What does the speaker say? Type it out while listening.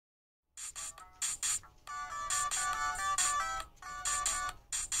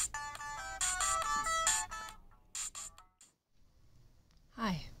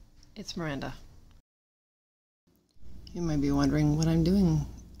It's Miranda. You might be wondering what I'm doing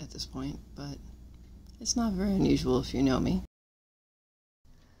at this point, but it's not very unusual if you know me.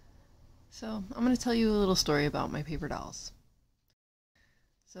 So, I'm going to tell you a little story about my paper dolls.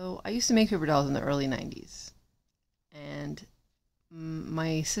 So, I used to make paper dolls in the early 90s, and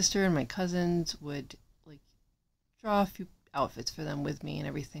my sister and my cousins would draw a few outfits for them with me and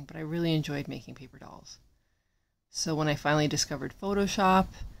everything, but I really enjoyed making paper dolls. So when I finally discovered Photoshop,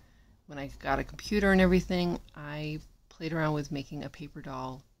 when I got a computer and everything, I played around with making a paper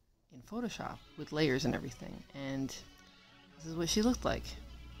doll in Photoshop with layers and everything, and this is what she looked like.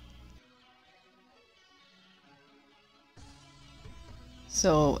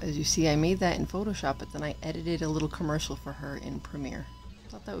 So as you see, I made that in Photoshop, but then I edited a little commercial for her in Premiere.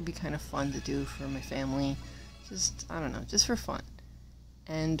 I thought that would be kind of fun to do for my family. Just, I don't know, just for fun.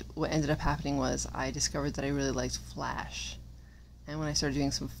 And what ended up happening was I discovered that I really liked Flash. And when I started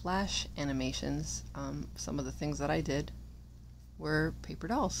doing some Flash animations, some of the things that I did were paper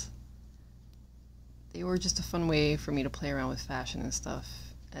dolls. They were just a fun way for me to play around with fashion and stuff,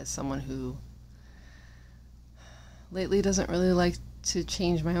 as someone who lately doesn't really like to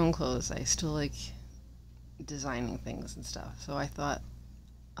change my own clothes. I still like designing things and stuff. So I thought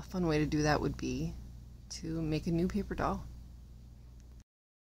a fun way to do that would be to make a new paper doll.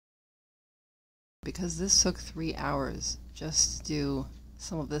 Because this took 3 hours just to do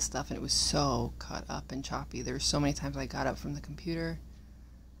some of this stuff, and it was so cut up and choppy. There were so many times I got up from the computer.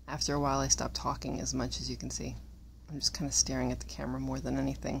 After a while I stopped talking as much, as you can see. I'm just kind of staring at the camera more than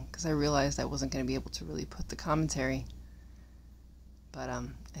anything, because I realized I wasn't going to be able to really put the commentary. But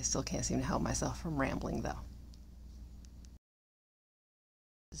I still can't seem to help myself from rambling though.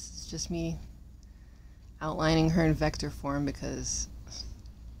 This is just me outlining her in vector form because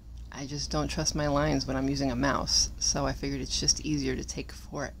I just don't trust my lines when I'm using a mouse, so I figured it's just easier to take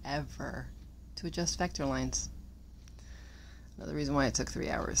forever to adjust vector lines. Another reason why it took 3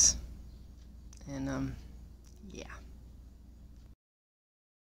 hours. And yeah.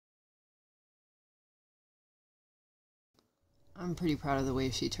 I'm pretty proud of the way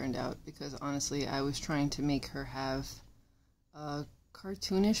she turned out, because honestly I was trying to make her have a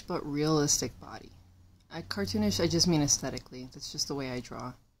cartoonish but realistic body. Cartoonish, I just mean aesthetically. That's just the way I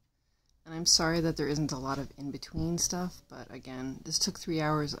draw. And I'm sorry that there isn't a lot of in-between stuff, but again, this took 3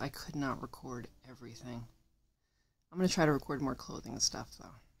 hours. I could not record everything. I'm going to try to record more clothing and stuff,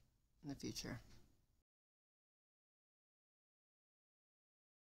 though, in the future.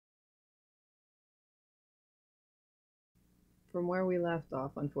 From where we left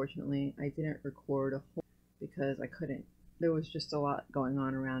off, unfortunately, I didn't record a whole because I couldn't. There was just a lot going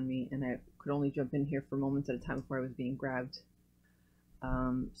on around me, and I could only jump in here for moments at a time before I was being grabbed.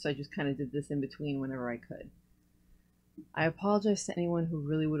 So I just kind of did this in between whenever I could. I apologize to anyone who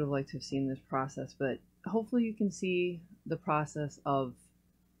really would have liked to have seen this process, but hopefully you can see the process of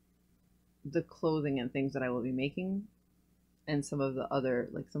the clothing and things that I will be making, and some of the other,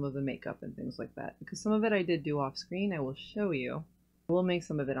 some of the makeup and things like that. Because some of it I did do off screen. I will show you. I will make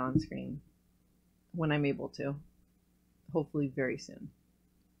some of it on screen when I'm able to. Hopefully very soon.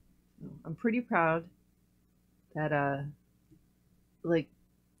 I'm pretty proud that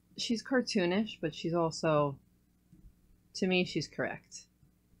she's cartoonish, but she's also, to me, she's correct.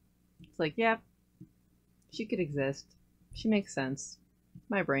 It's like, yeah, she could exist. She makes sense.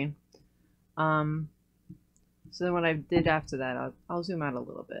 My brain. So then what I did after that, I'll zoom out a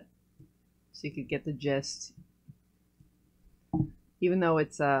little bit so you could get the gist. Even though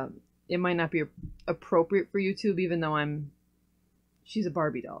it's it might not be appropriate for YouTube, even though she's a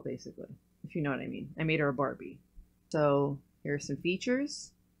Barbie doll, basically, if you know what I mean. I made her a Barbie. So here are some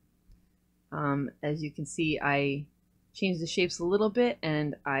features. As you can see, I changed the shapes a little bit,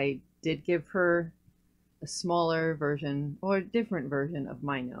 and I did give her a smaller version, or a different version of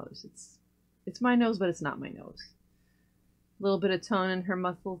my nose. It's my nose, but it's not my nose. A little bit of tone in her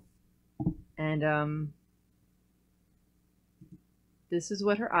muscles, and this is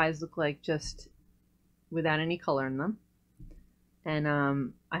what her eyes look like, just without any color in them. And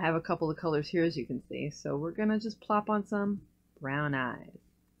I have a couple of colors here, as you can see, so we're gonna just plop on some brown eyes.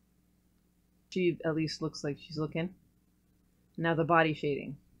 She at least looks like she's looking. Now the body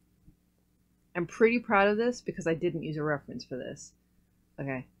shading. I'm pretty proud of this because I didn't use a reference for this.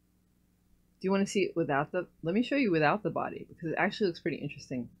 Okay. Do you want to see it without the... Let me show you without the body, because it actually looks pretty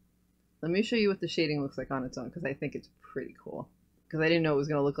interesting. Let me show you what the shading looks like on its own, because I think it's pretty cool. Because I didn't know it was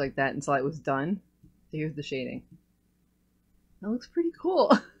going to look like that until I was done. So here's the shading. That looks pretty cool.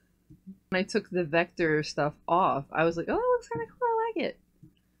 When I took the vector stuff off, I was like, oh, that looks kind of cool. I like it.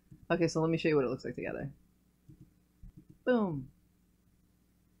 Okay, so let me show you what it looks like together. Boom.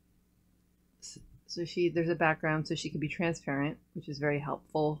 So there's a background so she can be transparent, which is very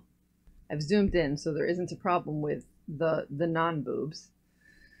helpful. I've zoomed in so there isn't a problem with the non-boobs,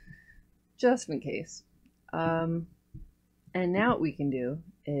 just in case. And now what we can do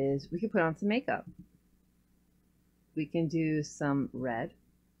is we can put on some makeup. We can do some red,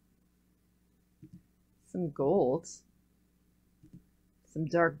 some golds, some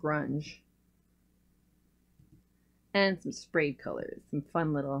dark grunge, and some sprayed colors, some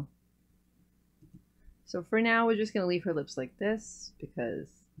fun little. So for now, we're just going to leave her lips like this because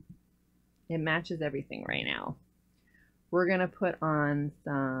it matches everything right now. We're going to put on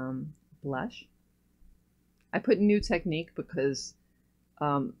some blush. I put New Technique because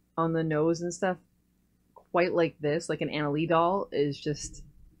on the nose and stuff, quite like this, like an Anna Lee doll, is just,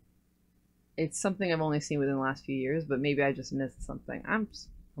 it's something I've only seen within the last few years, but maybe I just missed something. I'm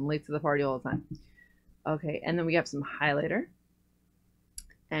late to the party all the time. Okay, and then we have some highlighter,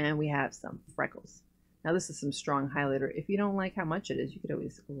 and we have some freckles. Now this is some strong highlighter. If you don't like how much it is, you could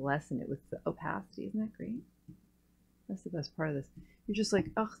always lessen it with the opacity. Isn't that great? That's the best part of this. You're just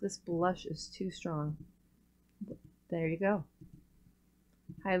like, oh, this blush is too strong. There you go.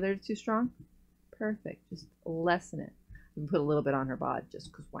 Highlighter too strong? Perfect. Just lessen it. You can put a little bit on her bod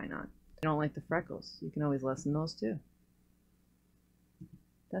just because why not? If you don't like the freckles, you can always lessen those too.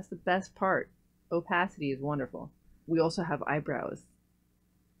 That's the best part. Opacity is wonderful. We also have eyebrows.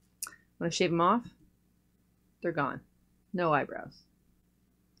 Want to shave them off? They're gone. No eyebrows.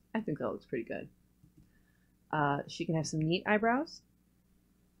 I think that looks pretty good. She can have some neat eyebrows.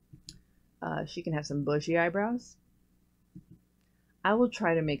 She can have some bushy eyebrows. I will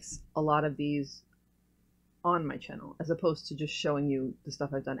try to make a lot of these on my channel as opposed to just showing you the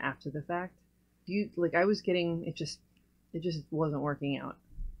stuff I've done after the fact. I was getting, it just wasn't working out.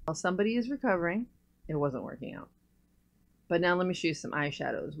 While somebody is recovering, it wasn't working out. But now let me show you some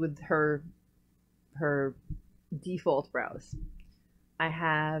eyeshadows with her default brows. I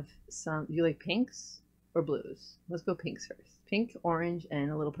have some, do you like pinks or blues? Let's go pinks first. Pink, orange,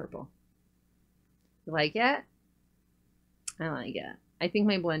 and a little purple. You like it? I like it. I think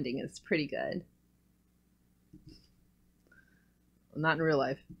my blending is pretty good. Well, not in real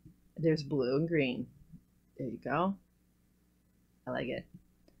life. There's blue and green. There you go. I like it.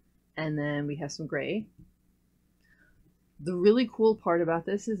 And then we have some gray. The really cool part about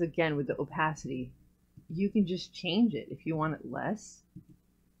this is, again, with the opacity, you can just change it if you want it less.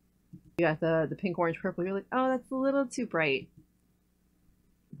 You got the pink, orange, purple. You're like, oh, that's a little too bright.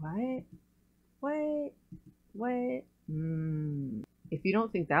 What? If you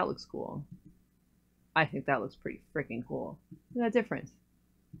don't think that looks cool, I think that looks pretty freaking cool. Look at that difference.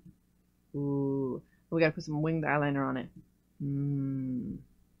 Ooh. We gotta put some winged eyeliner on it.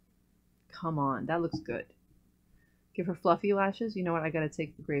 Come on, that looks good. Give her fluffy lashes. You know what? I gotta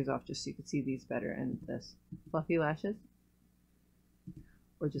take the grays off just so you can see these better. And this. Fluffy lashes.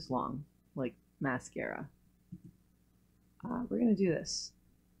 Or just long, like mascara. We're gonna do this.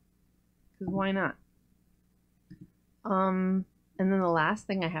 Because why not? And then the last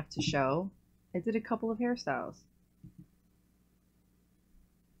thing I have to show, I did a couple of hairstyles.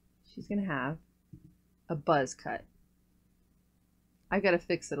 She's gonna have a buzz cut. I gotta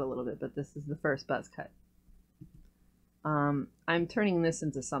fix it a little bit, but this is the first buzz cut. I'm turning this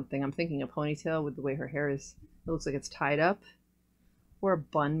into something. I'm thinking a ponytail with the way her hair is. It looks like it's tied up. Or a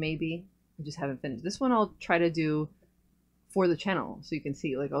bun, maybe. I just haven't finished. This one I'll try to do for the channel so you can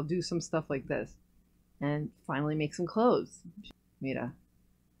see. Like, I'll do some stuff like this. And finally make some clothes. Made a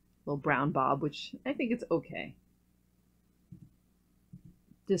little brown bob, which I think it's okay.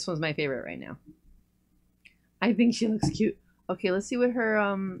 This one's my favorite right now. I think she looks cute. Okay, let's see what her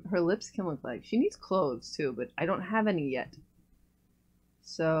lips can look like. She needs clothes too, but I don't have any yet.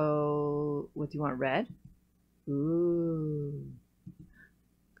 So, what do you want? Red? Ooh.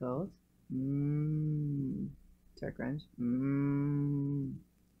 Gold? Dark grunge?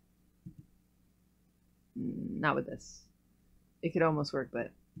 Not with this. It could almost work,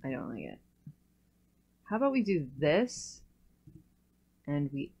 but I don't like it. How about we do this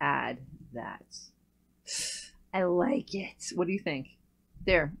and we add that? I like it. What do you think?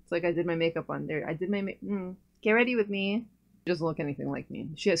 There. It's like I did my makeup on there. I did my get ready with me. She doesn't look anything like me.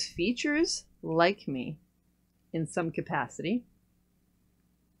 She has features like me in some capacity,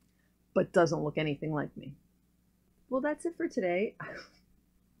 but doesn't look anything like me. Well, that's it for today.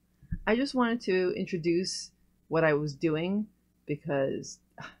 I just wanted to introduce what I was doing because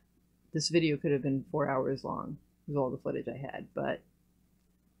this video could have been 4 hours long with all the footage I had, but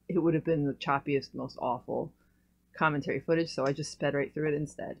it would have been the choppiest, most awful commentary footage, so I just sped right through it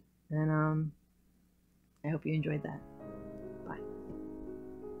instead. And I hope you enjoyed that. Bye.